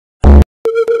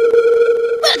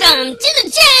Welcome to the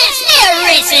Giant Snail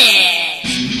Races!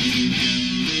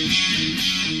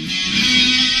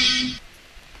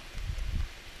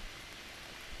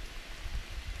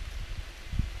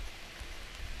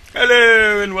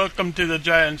 Hello and welcome to the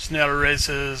Giant Snail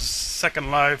Races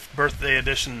Second Life Birthday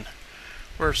Edition.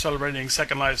 We're celebrating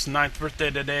Second Life's 9th birthday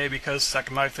today because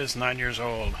Second Life is 9 years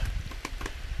old.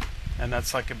 And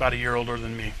that's like about a year older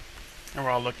than me. And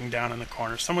we're all looking down in the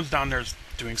corner. Someone's down there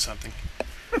doing something.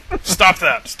 Stop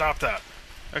that! Stop that!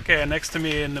 Okay, and next to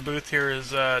me in the booth here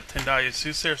is Thurday.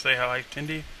 Say hi,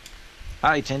 Tindy.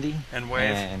 Hi, Tindy. And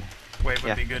wave. And wave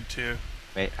would be good too.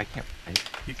 Wait, I can't.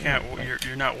 You can't.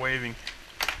 You're not waving.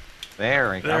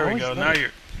 There we go. There we go. Now you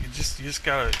just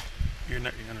gotta. You're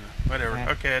not. Whatever.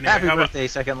 Okay. Anyway, Happy birthday,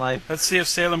 Second Life. Let's see if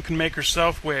Salem can make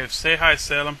herself wave. Say hi,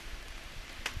 Salem.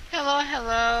 Hello,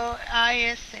 hello. I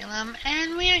is Salem,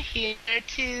 and we are here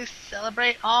to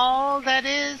celebrate all that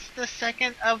is the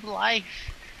second of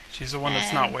life. She's the one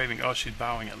that's not waving. Oh, she's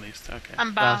bowing at least. Okay.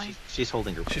 I'm bowing. Well, she's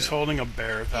holding her bear. She's holding a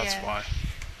bear. That's why.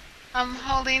 I'm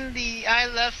holding the I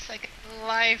Love Second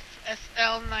Life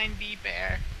SL9B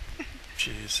bear.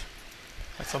 Jeez,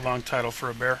 that's a long title for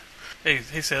a bear. Hey,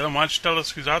 Salem, why don't you tell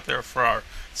us who's out there for our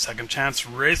second chance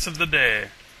race of the day?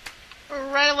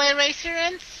 Right away, Racer,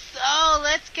 and so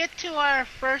let's get to our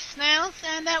first snails,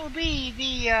 and that would be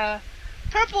the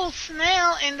purple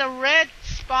snail in the red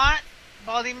spot,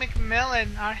 Baldy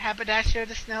McMillan, our haberdasher of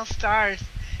the snail stars.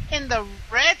 In the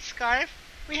red scarf,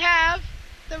 we have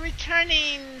the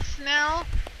returning snail,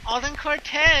 Alden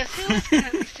Cortez, who is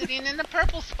currently sitting in the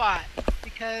purple spot,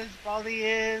 because Baldy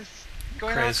is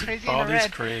going all crazy in the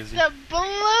red. Crazy. The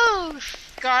blue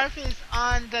scarf is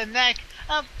on the neck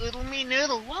of Oodle Me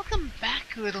Noodle. Welcome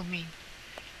back, Oodle Me.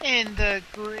 In the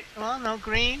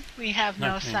green, we have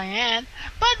no cyan,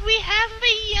 but we have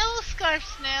a yellow scarf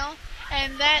snail,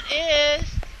 and that is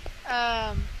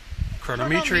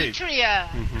Chronometria.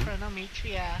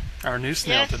 Chronometria. Our new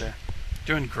snail today.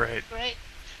 Doing great. Great.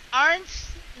 Orange,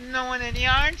 no one in the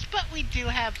orange, but we do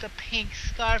have the pink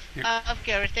scarf of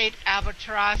Gareth 8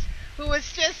 Albatross, who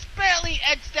was just barely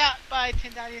edged out by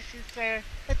Thurday.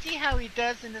 Let's see how he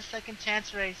does in the second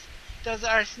chance race. Those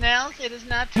are our snails. It is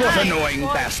now time for annoying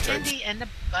bastards. Tindy and the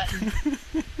button.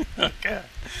 Okay,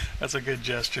 that's a good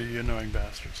gesture, you annoying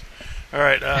bastards. All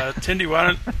right, Tindy,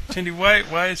 why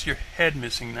is your head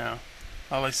missing now?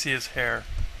 All I see is hair.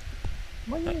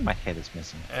 What do you mean my head is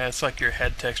missing? It's like your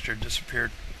head texture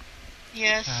disappeared.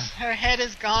 Yes, her head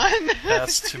is gone.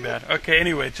 That's too bad. Okay,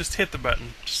 anyway, just hit the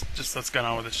button. Just let's get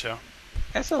on with the show.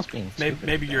 That sounds being stupid.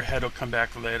 Maybe your head will come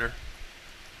back later.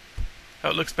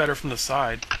 Oh, it looks better from the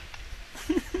side.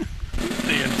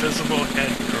 The invisible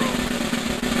head girl.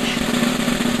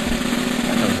 I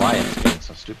don't know why it's being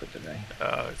so stupid today.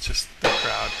 It's just the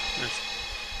crowd.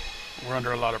 We're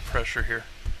under a lot of pressure here.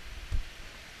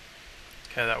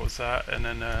 Okay, that was that. And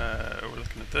then we're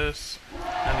looking at this.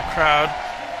 And the crowd.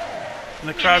 And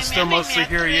the crowd's still mostly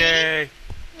here. Yay!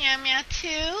 Meow meow 2,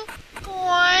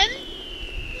 1.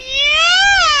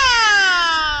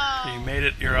 Yeah! You made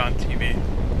it. You're on TV.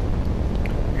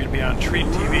 You're going to be on Treat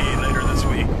TV later this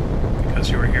week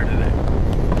because you were here today.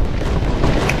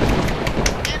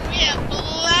 And we have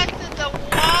blasted the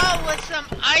wall with some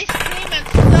ice cream and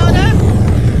soda.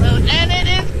 And it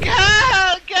is go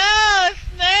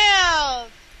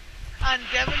snails on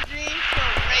Devon Dream for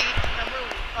race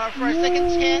for our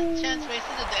second chance race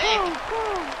of the day.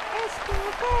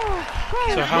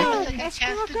 So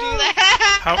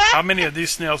how many of these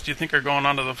snails do you think are going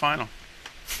on to the final?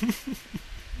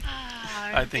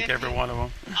 I think every one of them.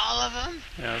 All of them?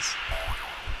 Yes.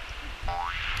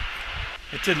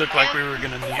 It did look like we were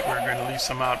going to leave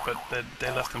some out, but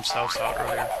they left themselves out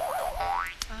earlier.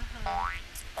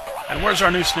 And where's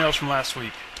our new snails from last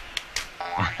week?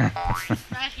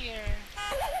 Not here.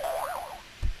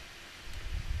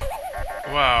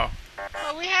 Wow.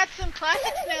 Well, we had some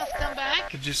classic snails come back.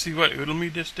 Did you see what Oodle Me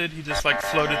just did? He just like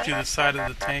floated through the side of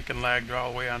the tank and lagged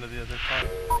all the way onto the other side.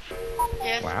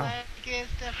 Yes, lag is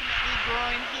definitely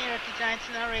growing here at the Giant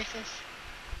Snail Races.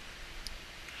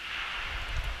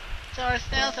 So our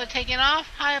snails are taking off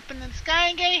high up in the sky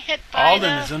and getting hit by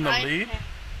Alden is in the lead.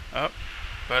 Oh,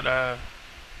 but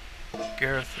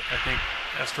Gareth, I think,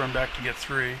 has to run back to get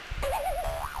 3.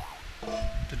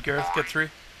 Did Gareth get 3?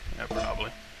 Yeah,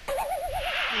 probably.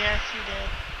 Yes, he did.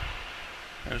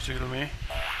 There's Oodle Me.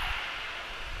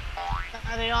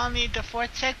 They all need the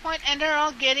 4th checkpoint, and they're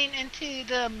all getting into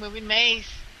the moving maze.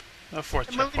 The 4th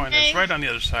checkpoint is right on the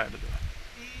other side of the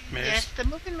maze. Yes, the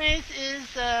moving maze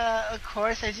is, of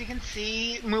course, as you can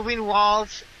see, moving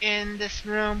walls in this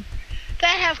room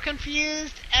that have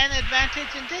confused and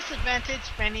advantage and disadvantage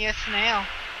many a snail.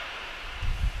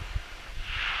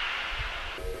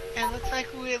 And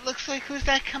it looks like who's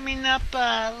that coming up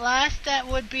last? That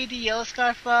would be the yellow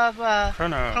scarf of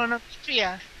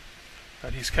Chronometria.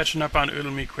 But he's catching up on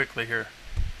Udemy quickly here.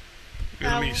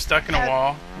 Udemy's stuck in a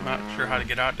wall. I'm not sure how to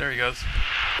get out. There he goes.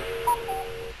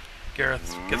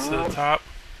 Gareth gets to the top.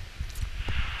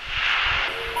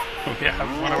 Oh, yeah,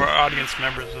 one of our audience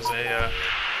members was a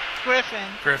Griffin.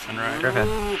 Griffin, right? Griffin.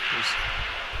 Who's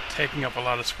taking up a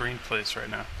lot of screen place right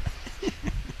now.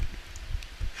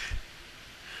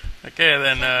 Okay,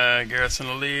 then Garrett's in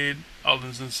the lead.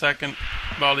 Alden's in second.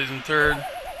 Baldy's in third.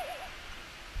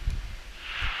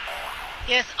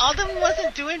 Yes, Alden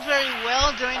wasn't doing very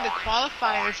well during the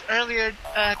qualifiers earlier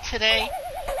today.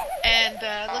 And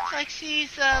looks like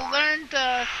she's learned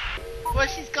where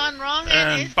she's gone wrong.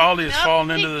 And Baldy has fallen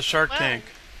into the shark tank.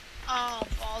 Oh,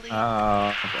 Baldy.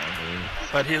 Oh, Baldy.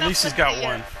 But at least he's got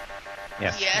one.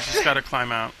 Yes. He's just got to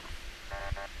climb out.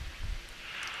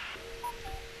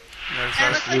 There's And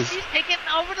our looks like she's taking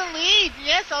over the lead.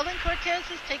 Yes, Alden Cortez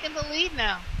is taking the lead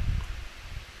now.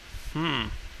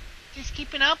 She's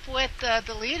keeping up with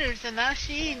the leaders, and now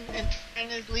she in turn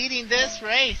is leading this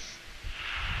race.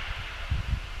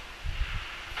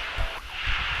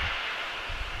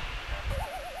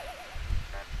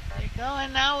 There you go,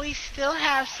 and now we still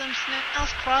have some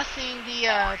snails crossing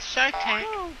the shark tank.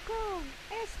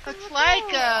 Looks like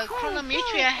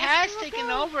Chronometria has taken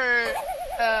over,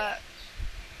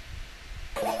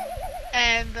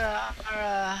 and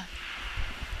our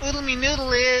Oodle-Me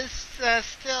Noodle is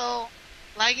still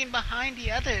lagging behind the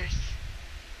others.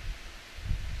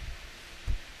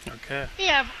 Okay. We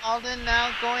have Alden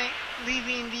now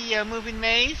leaving the moving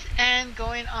maze and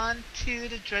going on to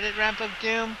the dreaded ramp of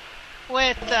doom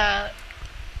with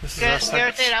This is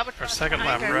our second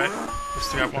lap, right? We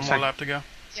still got one more lap to go.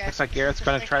 Yes, Looks like Garrett's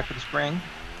going to try for the spring.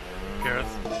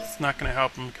 Gareth, it's not going to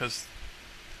help him because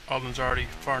Alden's already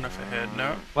far enough ahead.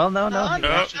 No. Well, no.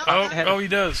 Oh, he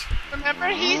does. Remember,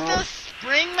 he's the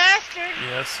spring master.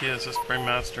 Yes, he is a spring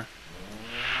master.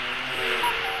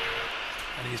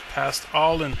 And he's passed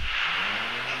Alden.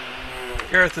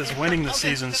 Gareth is winning the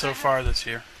season so far this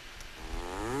year.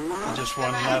 He just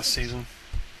won last season.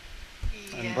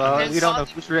 Yeah. Well, we don't know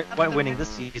who's winning this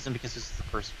season because this is the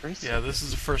first race. Yeah, this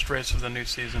is the first race of the new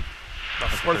season. The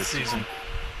fourth season.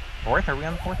 Fourth? Are we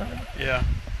on the fourth already? Yeah.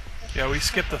 Yeah, we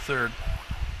skipped the third.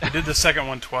 We did the second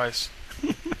one twice.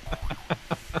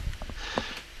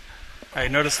 I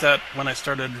noticed that when I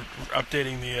started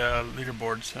updating the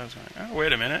leaderboards. I was like, oh,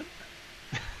 wait a minute.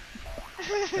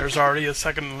 There's already a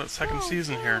second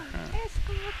season here.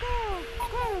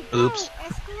 Oops.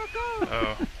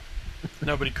 Oh.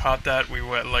 Nobody caught that. We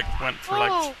went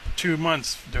for 2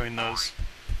 months doing those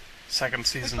second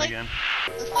season again.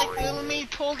 It's like Oodle-Me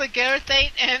pulled a Gareth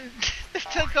 8 and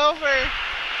took over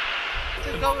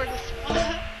the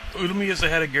spot. Oodle-Me is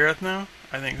ahead of Gareth now.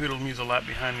 I think Oodle-Me's a lap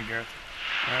behind Gareth.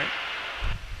 Right?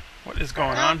 What is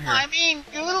going on here? I mean,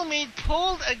 Oodle-Me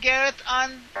pulled a Gareth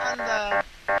on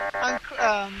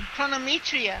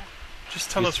Chronometria.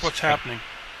 Just tell us what's happening.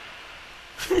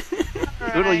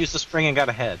 Oodle used the spring and got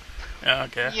ahead. Yeah,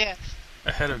 okay. Yes.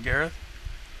 Ahead of Gareth?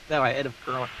 No, ahead of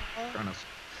Kronos.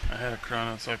 Ahead of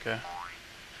Kronos, okay.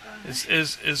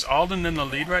 Is Alden in the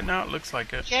lead right now? It looks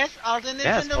like it. Yes, Alden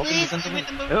is in the lead.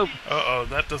 Oh. Uh-oh,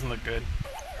 that doesn't look good.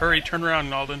 Hurry, turn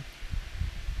around, Alden.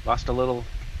 Lost a little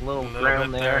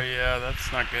ground bit there. Yeah,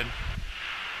 that's not good.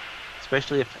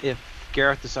 Especially if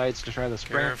Gareth decides to try the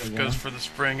spring. Gareth goes for the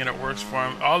spring and it works for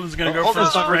him. Alden's going to go for the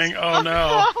spring. Oh,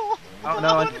 no. Oh,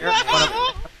 no, and Gareth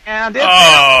and it's...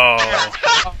 Oh!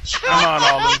 Come on,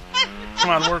 Alden. Come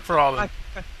on, work for Alden.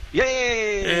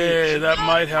 Yay! Hey, that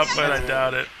might help, but I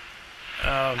doubt it.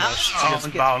 Oh, no, she gets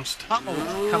bounced. Coming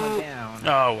down.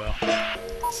 Oh, well.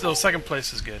 Still, second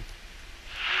place is good.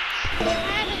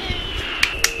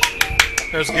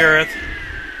 There's Gareth.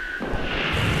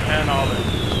 And Alden.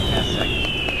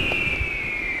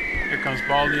 Here comes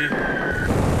Baldy.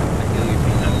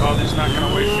 And Baldy's not going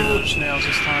to wait for the other snails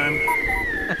this time.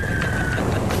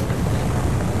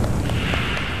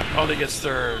 Baldy gets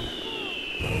third.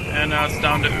 And now it's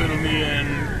down to Oodle-Me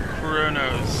and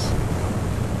Kronos.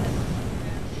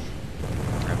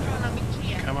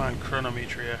 Come on,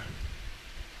 Chronometria.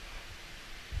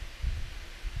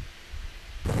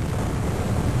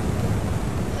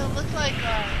 So it looks like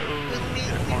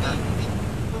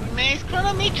Maze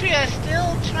Chronometria is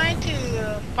still trying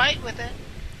to fight with it.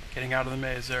 Getting out of the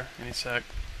maze there, any sec.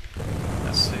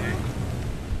 Let's see.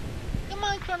 Come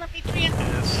on, Chronometria.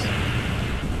 Yes.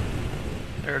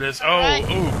 There it is. Oh, right.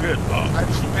 Oh, good.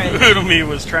 Oh. Oodle-Me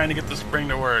was trying to get the spring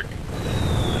to work.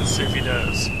 Let's see if he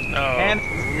does. Oh. And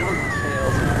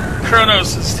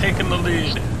Kronos is taking the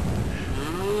lead.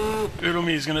 Oodle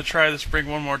Me's gonna try the spring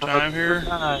one more time here.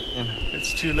 Time.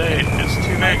 It's too late. It's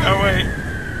too late. Oh wait.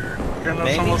 Gandalf's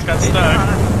Maybe. almost got Maybe stuck.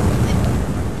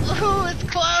 not. Ooh, it's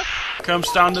close.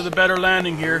 Comes down to the better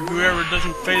landing here. Whoever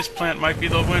doesn't face plant might be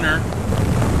the winner.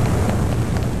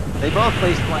 They both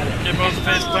face planted. They both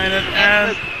face planted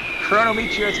and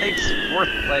Chronometria takes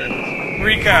 4th place.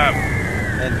 recap.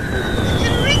 And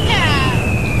Eureka!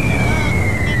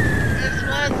 This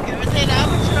was Gravitated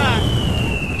Albatross.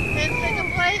 In second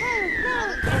place,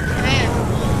 Alan Cortez.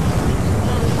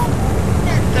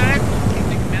 In third,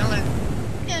 McMillan.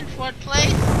 In fourth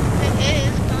place, it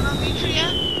is Chronometria.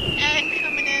 And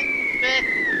coming in fifth,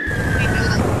 we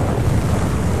Noodle.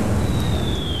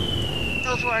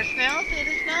 Those were our snails. It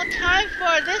is now time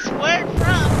for this word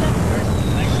from the first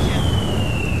question.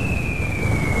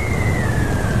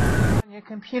 On your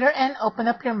computer and open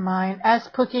up your mind as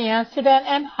Pookie Amsterdam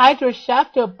and Hydra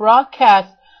Shafter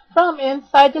broadcast from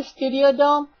inside the Studio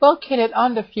Dome located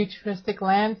on the futuristic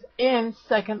lands in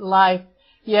Second Life.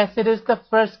 Yes, it is the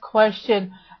first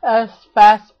question, a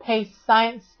fast-paced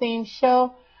science-themed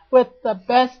show with the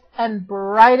best and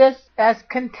brightest as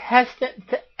contestants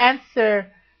to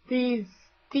answer these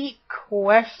deep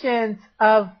questions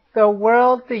of the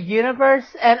world, the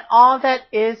universe, and all that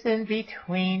is in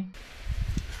between.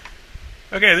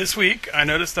 Okay, this week I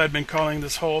noticed I'd been calling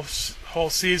this whole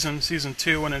season Season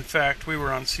 2 when in fact we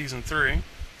were on Season 3.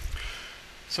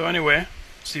 So anyway,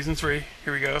 Season 3,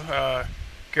 here we go.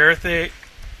 Gareth A.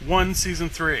 won Season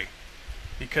 3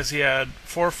 because he had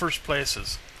 4 first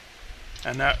places.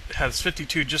 And that has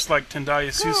 52, just like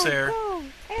Tendaya Soothsayer.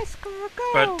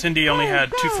 But Tindy only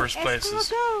had 2 first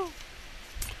places.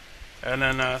 And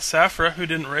then Safra, who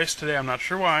didn't race today, I'm not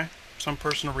sure why, some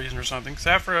personal reason or something.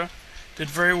 Safra did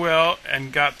very well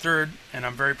and got 3rd, and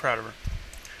I'm very proud of her.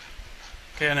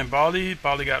 Okay, and then Baldy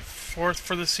got 4th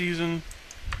for the season.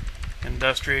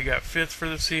 Industria got 5th for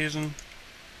the season.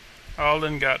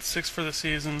 Alden got 6th for the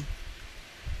season.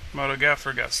 Moto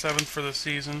Gaffer got 7th for the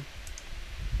season.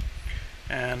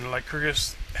 And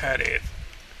Lycurgus had 8th.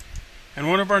 And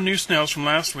one of our new snails from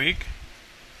last week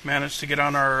managed to get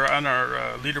on our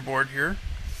leaderboard here.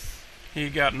 He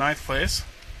got 9th place,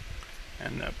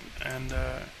 and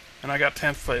I got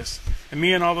 10th place. And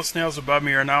me and all the snails above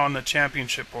me are now on the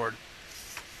championship board,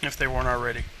 if they weren't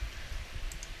already.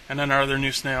 And then our other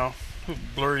new snail,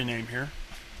 blurry name here.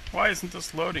 Why isn't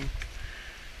this loading?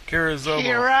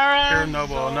 Kira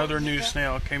Noble, another new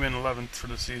snail, came in 11th for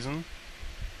the season.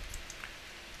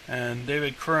 And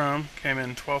David Crum came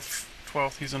in 12th.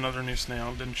 He's another new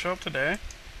snail. Didn't show up today.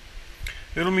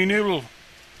 Oodle Me Noodle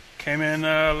came in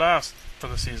last for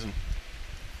the season.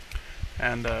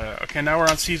 And okay, now we're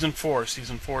on Season 4.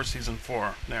 Season 4.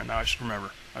 There, now I should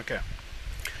remember. Okay.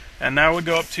 And now we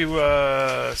go up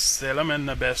to Salem and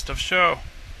the Best of Show.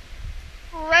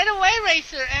 Right away,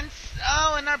 Racer. And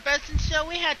in our Best in Show,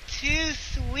 we had 2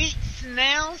 sweet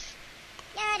snails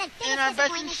in our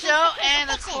Best in Show, and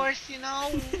of course, you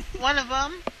know, one of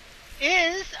them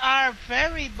is our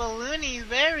very balloony,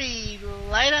 very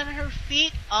light on her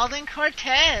feet, Alden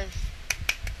Cortez.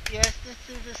 Yes, this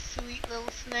is a sweet little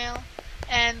snail,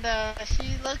 and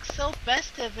she looks so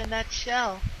festive in that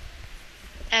shell.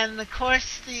 And of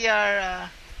course,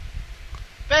 our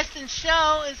Best in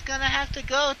Show is gonna have to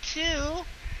go to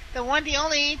the one, the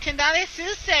only Tendale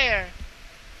Soothsayer.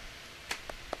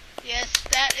 Yes,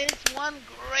 that is one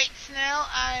great snail.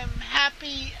 I'm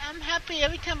happy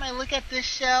every time I look at this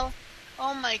shell.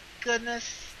 Oh my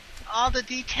goodness. All the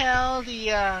detail,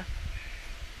 the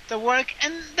work,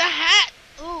 and the hat.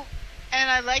 Ooh,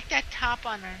 and I like that top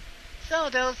on her. So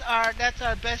that's our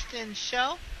Best in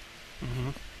Show.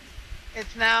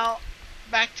 It's now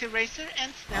back to Racer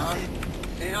and Snail.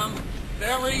 I am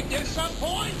very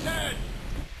disappointed.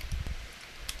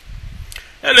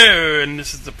 Hello, and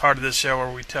this is the part of the show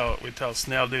where we tell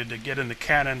Snail Dude to get in the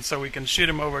cannon so we can shoot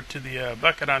him over to the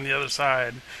bucket on the other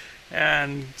side.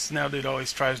 And Snail Dude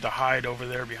always tries to hide over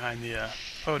there behind the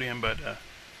podium, but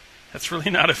that's really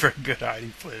not a very good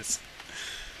hiding place.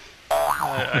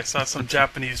 I saw some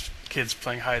Japanese kids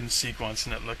playing hide and seek once,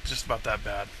 and it looked just about that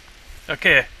bad.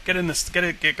 Okay, get in this. Go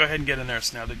ahead and get in there,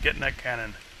 Snail Dude. Get in that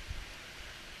cannon.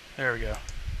 There we go.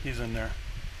 He's in there.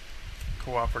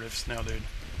 Cooperative Snail Dude.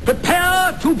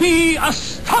 Prepare to be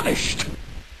astonished.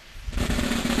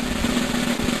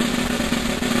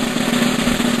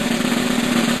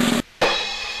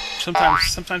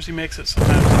 Sometimes he makes it,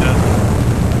 sometimes he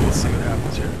doesn't. We'll see what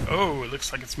happens here. Oh, it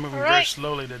looks like it's moving very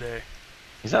slowly today.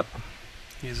 he's up.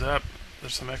 He's up.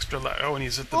 There's some extra oh, and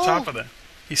he's at the top of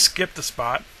he skipped a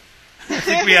spot. I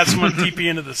think we had someone TP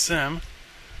into the sim.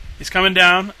 He's coming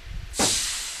down.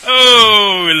 Oh,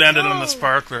 Oh, we landed on the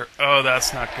sparkler. Oh,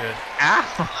 that's not good.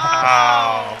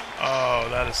 Ow! Oh,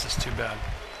 that is just too bad.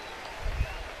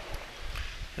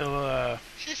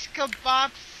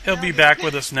 He'll be back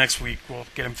with us next week. We'll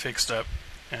get him fixed up,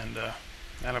 and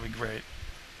that'll be great.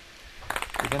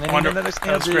 You're gonna need another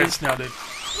snail, That's great, Snail Dude.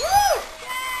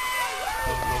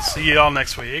 We'll see you all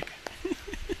next week.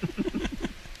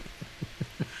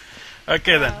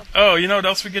 Okay then. Oh, you know what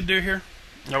else we could do here?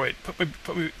 No, wait.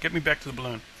 Get me back to the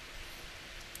balloon.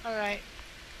 All right.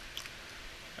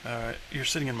 You're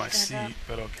sitting in my seat,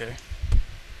 but okay.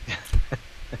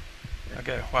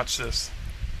 Okay, watch this.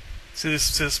 See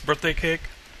this birthday cake?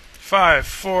 5,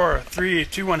 4, 3,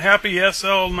 2, 1. Happy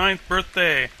SL 9th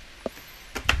birthday.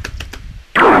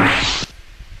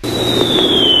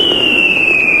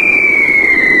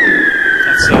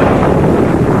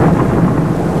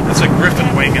 That's a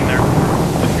griffin wing in there,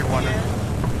 if you're wondering.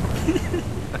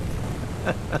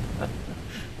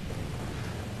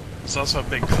 There's also a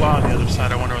big claw on the other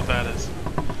side. I wonder what that is.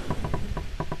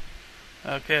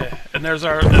 Okay, and there's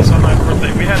our SL 9th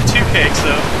birthday. We had 2 cakes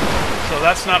though, so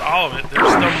that's not all of it. There's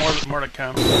still more to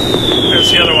come. There's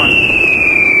the other one.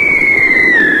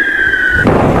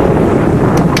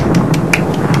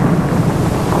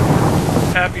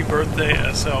 Happy birthday,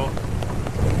 SL9B.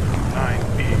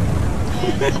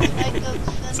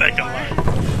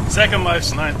 Second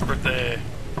Life's 9th birthday.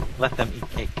 Let them eat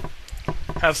cake.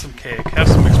 Have some cake. Have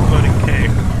some exploding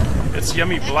cake. It's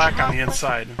yummy black on the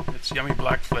inside. It's yummy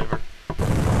black flavor.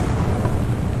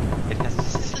 It has a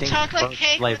The distinct chocolate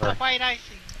cake flavor with the white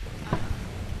icing.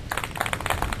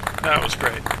 That was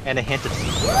great. and a hint of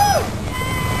sweet.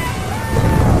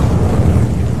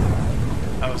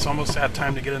 I was almost had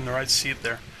time to get in the right seat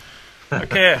there.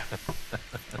 Okay.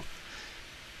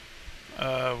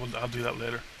 I'll do that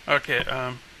later. Okay,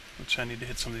 which I need to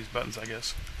hit some of these buttons, I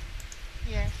guess.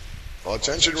 Yes.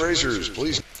 Attention racers,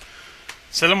 please.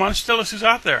 Sailor still is who's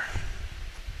out there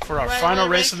for our final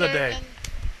race of the day.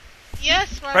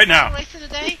 Yes, for our Right final now. race of the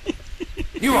day.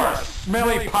 You are a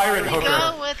smelly pirate We hooker.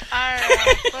 go with our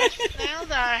first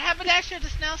snails, our haberdasher, the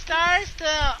Snail Stars,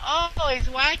 the always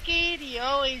wacky, the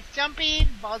always jumpy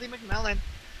Baldy McMillan.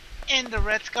 In the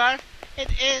red scarf,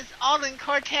 it is Alden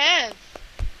Cortez.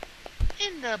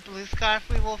 In the blue scarf,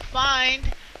 we will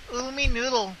find Umi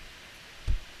Noodle.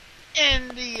 In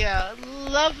the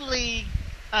lovely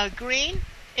green,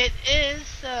 it is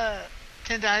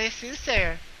Tendalia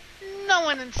Soothsayer. No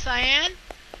one in cyan.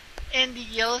 In the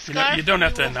yellow scarf, You don't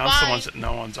have to will announce the find- ones that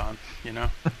no one's on, you know?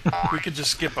 We could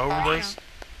just skip over this.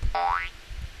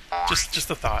 Just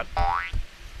a thought.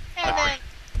 And then,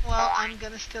 well, I'm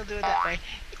gonna still do it that way.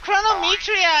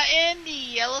 Chronometria in the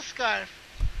yellow scarf.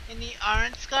 In the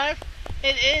orange scarf,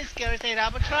 it is Gareth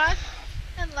Albatross.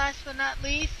 And last but not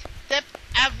least, Step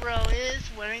Avro is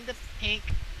wearing the pink.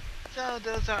 So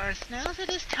those are our snails. It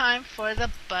is time for the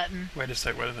button. Wait a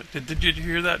sec, did you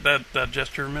hear that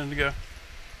gesture a minute ago?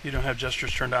 You don't have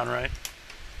gestures turned on, right?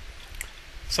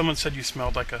 Someone said you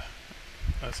smelled like a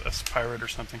pirate or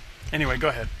something. Anyway, go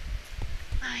ahead.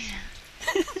 Oh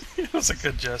yeah. It was a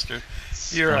good gesture.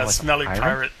 You're a Smell like a smelly pirate?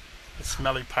 pirate. A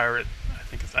smelly pirate. I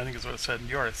think it's what it said.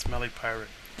 You're a smelly pirate.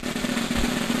 Okay.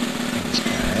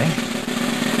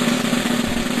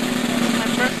 My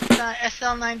first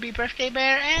SL9B birthday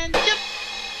bear and jump.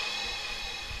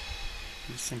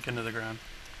 You sink into the ground.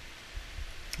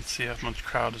 Let's see how much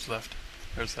crowd is left.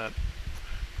 There's that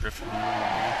griffin.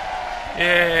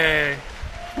 Yay!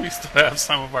 We still have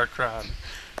some of our crowd.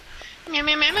 Meow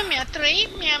meow meow meow meow 3,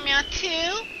 meow meow 2,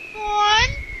 1,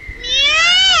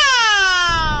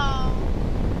 meow!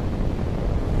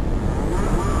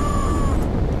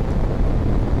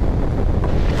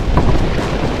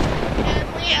 And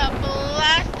we have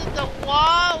blasted the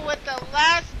wall with the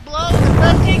last blow of the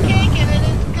birthday cake, and it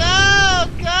is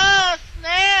go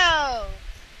snail!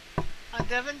 On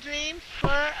Devon Dreams for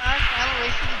our final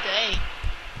race of the day.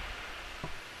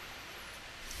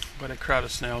 What a crowd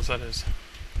of snails that is.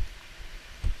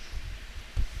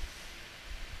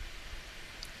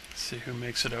 Let's see who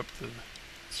makes it up the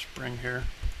spring here.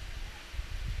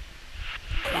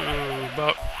 Oh,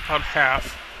 about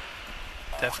half.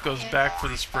 Def goes back for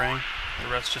the spring. The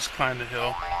rest just climb the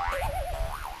hill.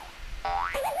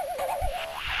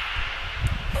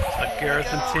 It's like Gareth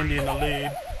and Cindy in the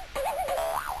lead.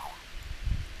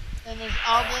 Then there's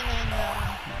Alden and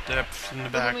Depth in the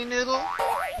back. Umi Noodle.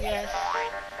 Yes.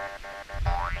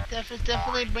 Def is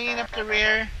definitely bringing up the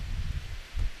rear.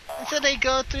 And so they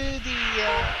go through the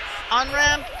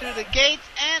on-ramp, through the gates,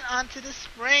 and onto the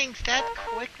springs that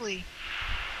quickly.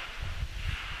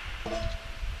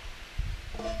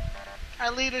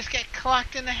 Our leaders get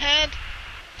clocked in the head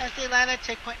as they land at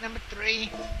checkpoint number 3.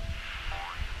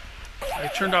 I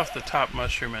turned off the top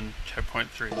mushroom in checkpoint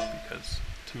 3 because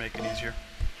to make it easier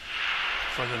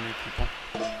for the new people.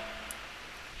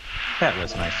 That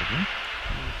was nice of you.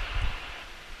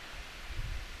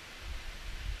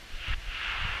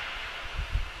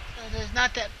 So there's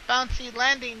not that bouncy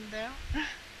landing there.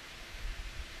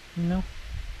 No.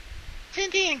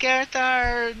 Tindy and Gareth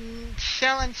are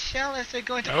shell and shell as they're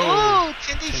going to. Oh,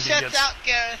 Tindy Tindy shuts gets- out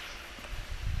Gareth.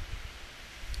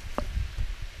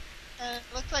 It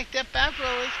looks like Depp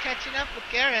Bavro is catching up with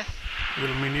Gareth.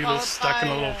 Little Meneedle's Followed stuck in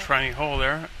a by, little tiny hole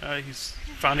there. He's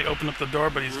finally opened up the door,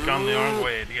 but he's gone the wrong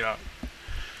way to get out.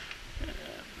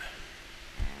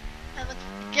 And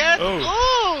Gareth.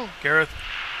 Oh. Ooh! Gareth.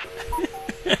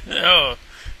 Oh,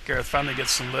 Gareth finally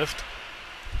gets some lift.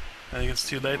 I think it's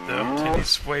too late though.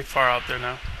 Tindy's way far out there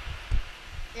now.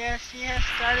 Yeah, she has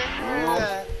started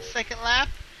her second lap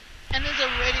and is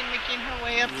already making her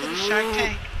way up to the Shark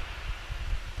Tank.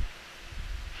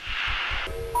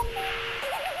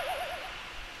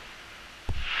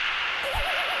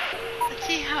 Let's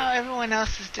see how everyone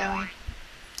else is doing.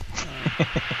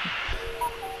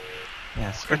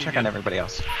 Yes, go check on everybody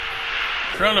else.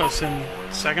 Kronos in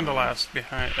second to last,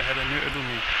 ahead of New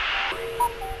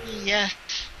Idlemy. Yes.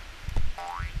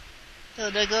 So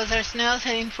there goes our snails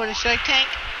heading for the Shark Tank.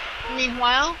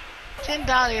 Meanwhile,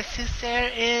 Tyndalia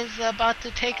Soothsayer is about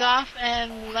to take off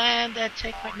and land at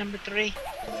checkpoint number 3.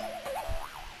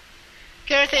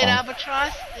 Gareth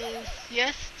Albatross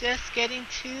is, just getting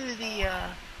to the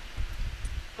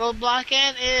roadblock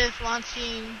and is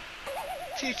launching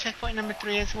to checkpoint number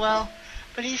 3 as well.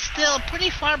 But he's still pretty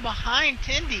far behind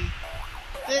Tindy.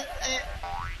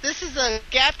 This is a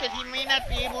gap that he may not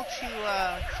be able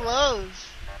to close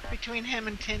between him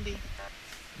and Tindy.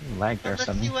 Lag there, Let's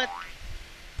suddenly. see what...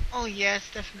 Oh yes,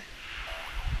 definitely.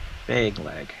 Big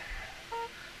lag.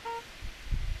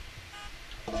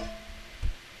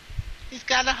 He's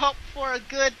got to hope for a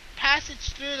good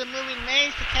passage through the moving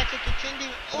maze to catch up to Tindy.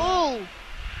 Oh!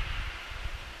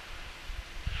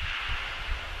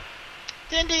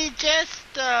 Tindy just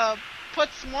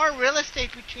puts more real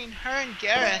estate between her and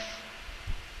Gareth.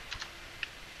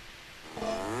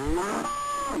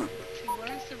 Let's see,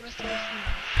 where's the rest of us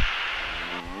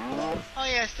now? Oh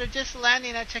yes, they're just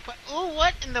landing at checkpoint. Oh,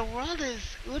 what in the world is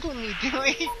Oodlemy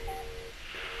doing?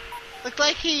 Looked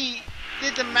like he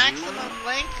did the maximum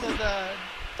length of the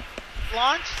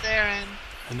launch there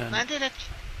and then landed at...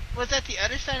 Was that the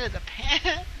other side of the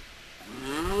pan?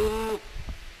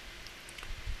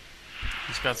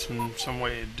 he's got some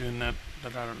way of doing that I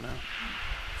don't know.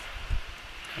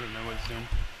 I don't know what he's doing.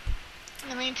 In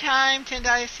the meantime,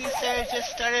 Tyndalia Soothsayer just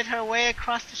started her way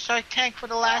across the Shark Tank for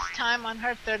the last time on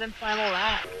her third and final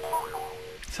lap.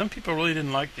 Some people really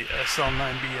didn't like the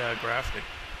SL9B graphic.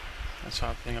 I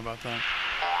saw a thing about that.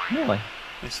 Really?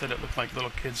 They said it looked like little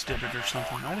kids did it or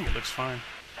something. I think it looks fine.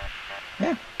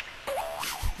 Yeah.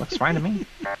 Looks fine to me.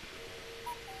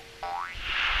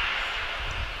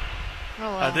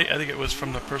 Oh, I think it was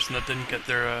from the person that didn't get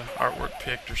their artwork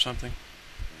picked or something.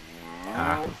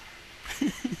 Ah.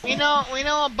 we know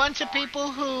a bunch of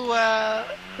people who are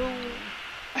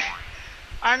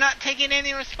not taking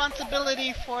any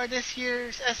responsibility for this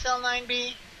year's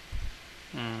SL9B.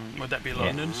 Would that be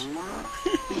London's?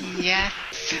 Yes.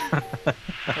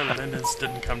 The London's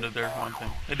didn't come to their one thing.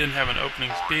 They didn't have an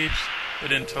opening speech. They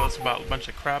didn't tell us about a bunch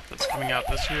of crap that's coming out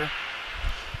this year.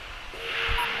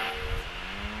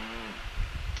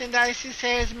 Tyndalia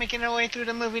Soothsayer is making her way through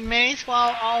the moving maze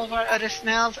while all of our other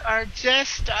snails are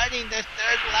just starting their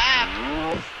third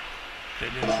lap. They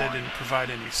didn't provide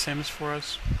any sims for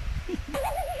us.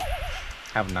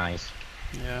 How nice.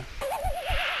 Yeah.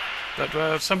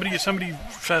 But somebody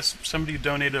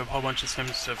donated a whole bunch of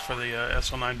sims for the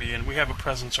SL9B, and we have a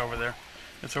presence over there.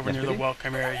 It's over near the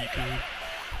welcome area.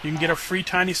 You can get a free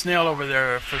tiny snail over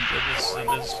there for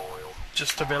it is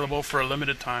just available for a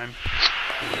limited time.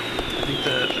 I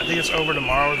think it's over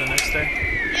tomorrow or the next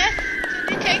day. Yes,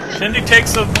 Tindy takes it. Tindy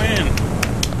takes the win.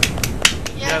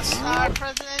 Yes, Yes. our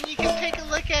president. You can take a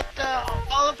look at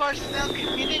all of our snail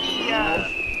community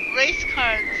race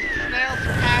cards. Snails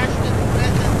past and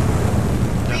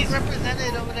present. Being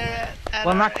represented over there at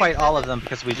Well, our not quite all of exhibit. them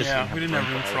because we just Yeah, we didn't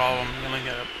have room for all of them. them. We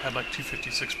only had like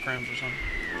 256 prims or something.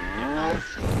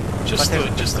 Oh, Just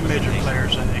But there's the major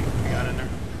players, I think, we got in there.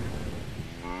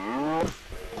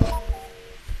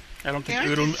 I don't think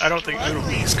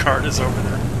Oodleme's card is over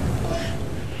there.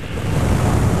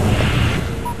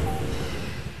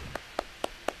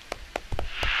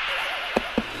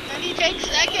 and he takes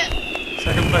second.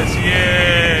 Second place,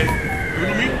 yay!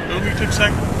 Oodleme took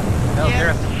second. No, Yeah.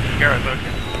 Gareth. Gareth,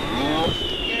 okay. Garrett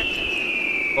took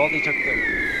second. Baldy took third.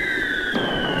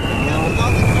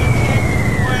 All the cards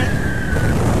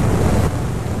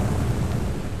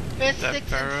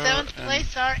 6th and 7th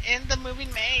place are in the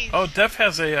moving maze. Oh, Def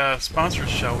has a sponsor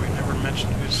show. We never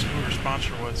mentioned who her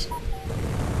sponsor was.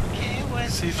 Okay,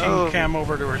 what's... See if you can cam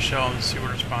over to her show and see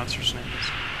what her sponsor's name is.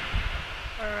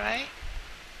 Alright.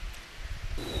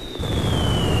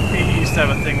 He used to have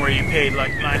a thing where you paid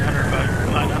like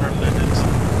 900 linens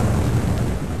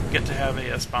and get to have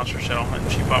a sponsor show,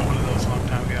 and she bought one of those a long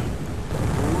time ago.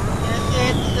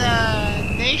 It's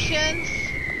Nations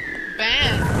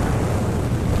Band.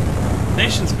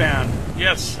 Nations Band,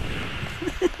 yes.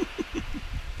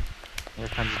 Here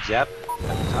comes Jep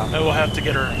at the top. I will have to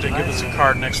get her to give us a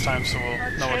card next time, so we'll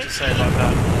know what to say about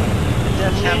that.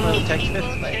 Jep Hamlet Cherokee takes people,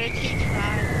 5th place. Cherokee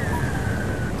tribe.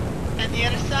 And the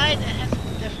other side, it has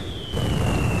something different.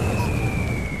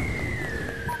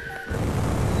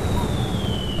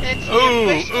 It's the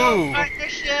official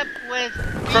partnership with...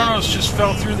 Kronos just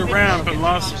fell through the ramp and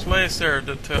lost his place there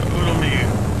to Udemy.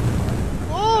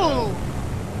 Ooh!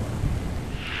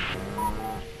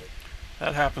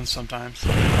 That happens sometimes. So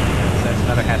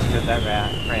another has to go that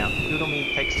ramp. Doodle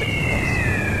Me takes 6th place.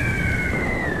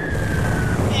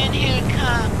 And here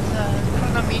comes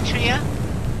Chronometria.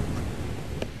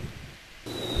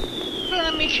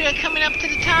 Chronometria coming up to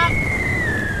the top.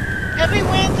 Heavy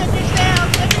winds on your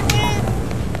sails, heavy winds!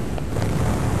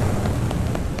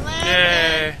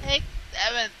 Yay! Take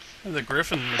 7th. The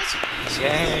Griffin is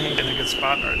Yay. in a good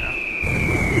spot right now.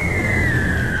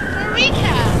 For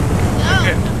recap, so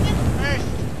Okay. up in first,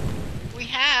 we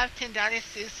have Tindari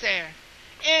Soothsayer.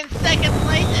 In second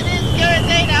place, it is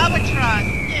Thurday Albatross.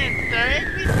 In third,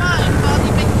 we find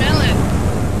Baldy McMillan.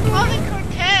 Colin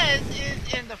Cortez is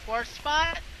in the fourth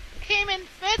spot. Came in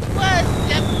fifth was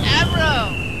Dep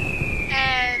Avro.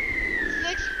 And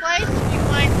sixth place, we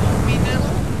find Movie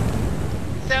Noodle.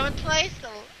 Seventh place,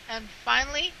 and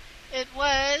finally, it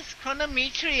was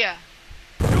Chronometria.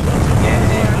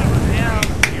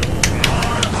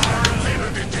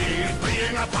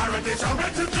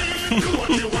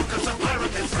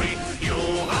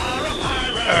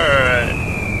 Alright.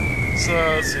 So,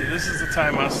 let's see. This is the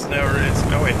time on snail race.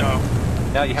 Oh, wait, no.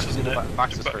 No, you have to do the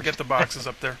boxes first. Get the boxes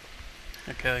up there.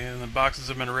 Okay, and the boxes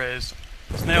have been raised.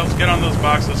 Snails, get on those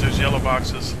boxes. There's yellow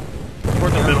boxes.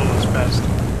 Toward the middle is best.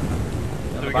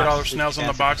 Did we get all our snails on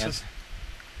the boxes?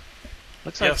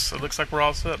 Looks like Yes, it looks like we're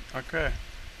all set. Okay.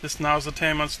 This now is the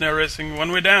time on snail racing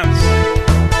when we dance.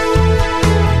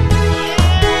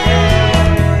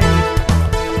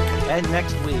 And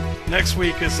next week. Next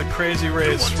week is a crazy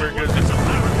race. We're good. I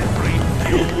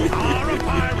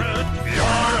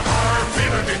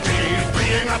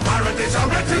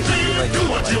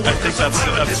think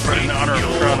that's for in honor of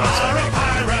Kronos.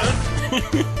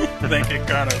 Thank you,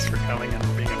 Kronos, for coming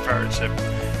and being a pirate ship.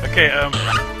 Okay,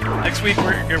 next week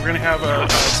we're going to have a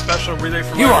special Relay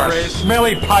for You Life are a race.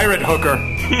 smelly pirate hooker.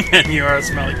 And you are a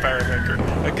smelly pirate hooker.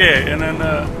 Okay, and then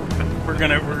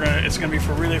it's gonna be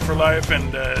for Relay for Life,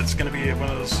 and it's gonna be one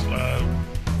of those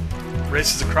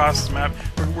races across the map.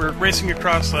 We're racing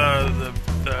across the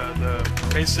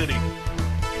Bay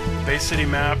City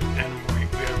map, and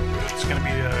it's gonna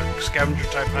be a scavenger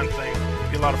type hunt thing.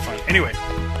 It'll be a lot of fun. Anyway,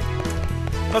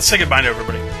 let's say goodbye to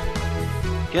everybody.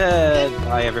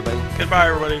 Goodbye, everybody. Goodbye,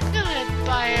 everybody.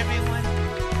 Goodbye, everyone.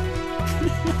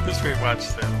 Just we watch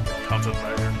the Haunted by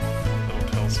your little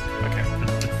pills. Okay.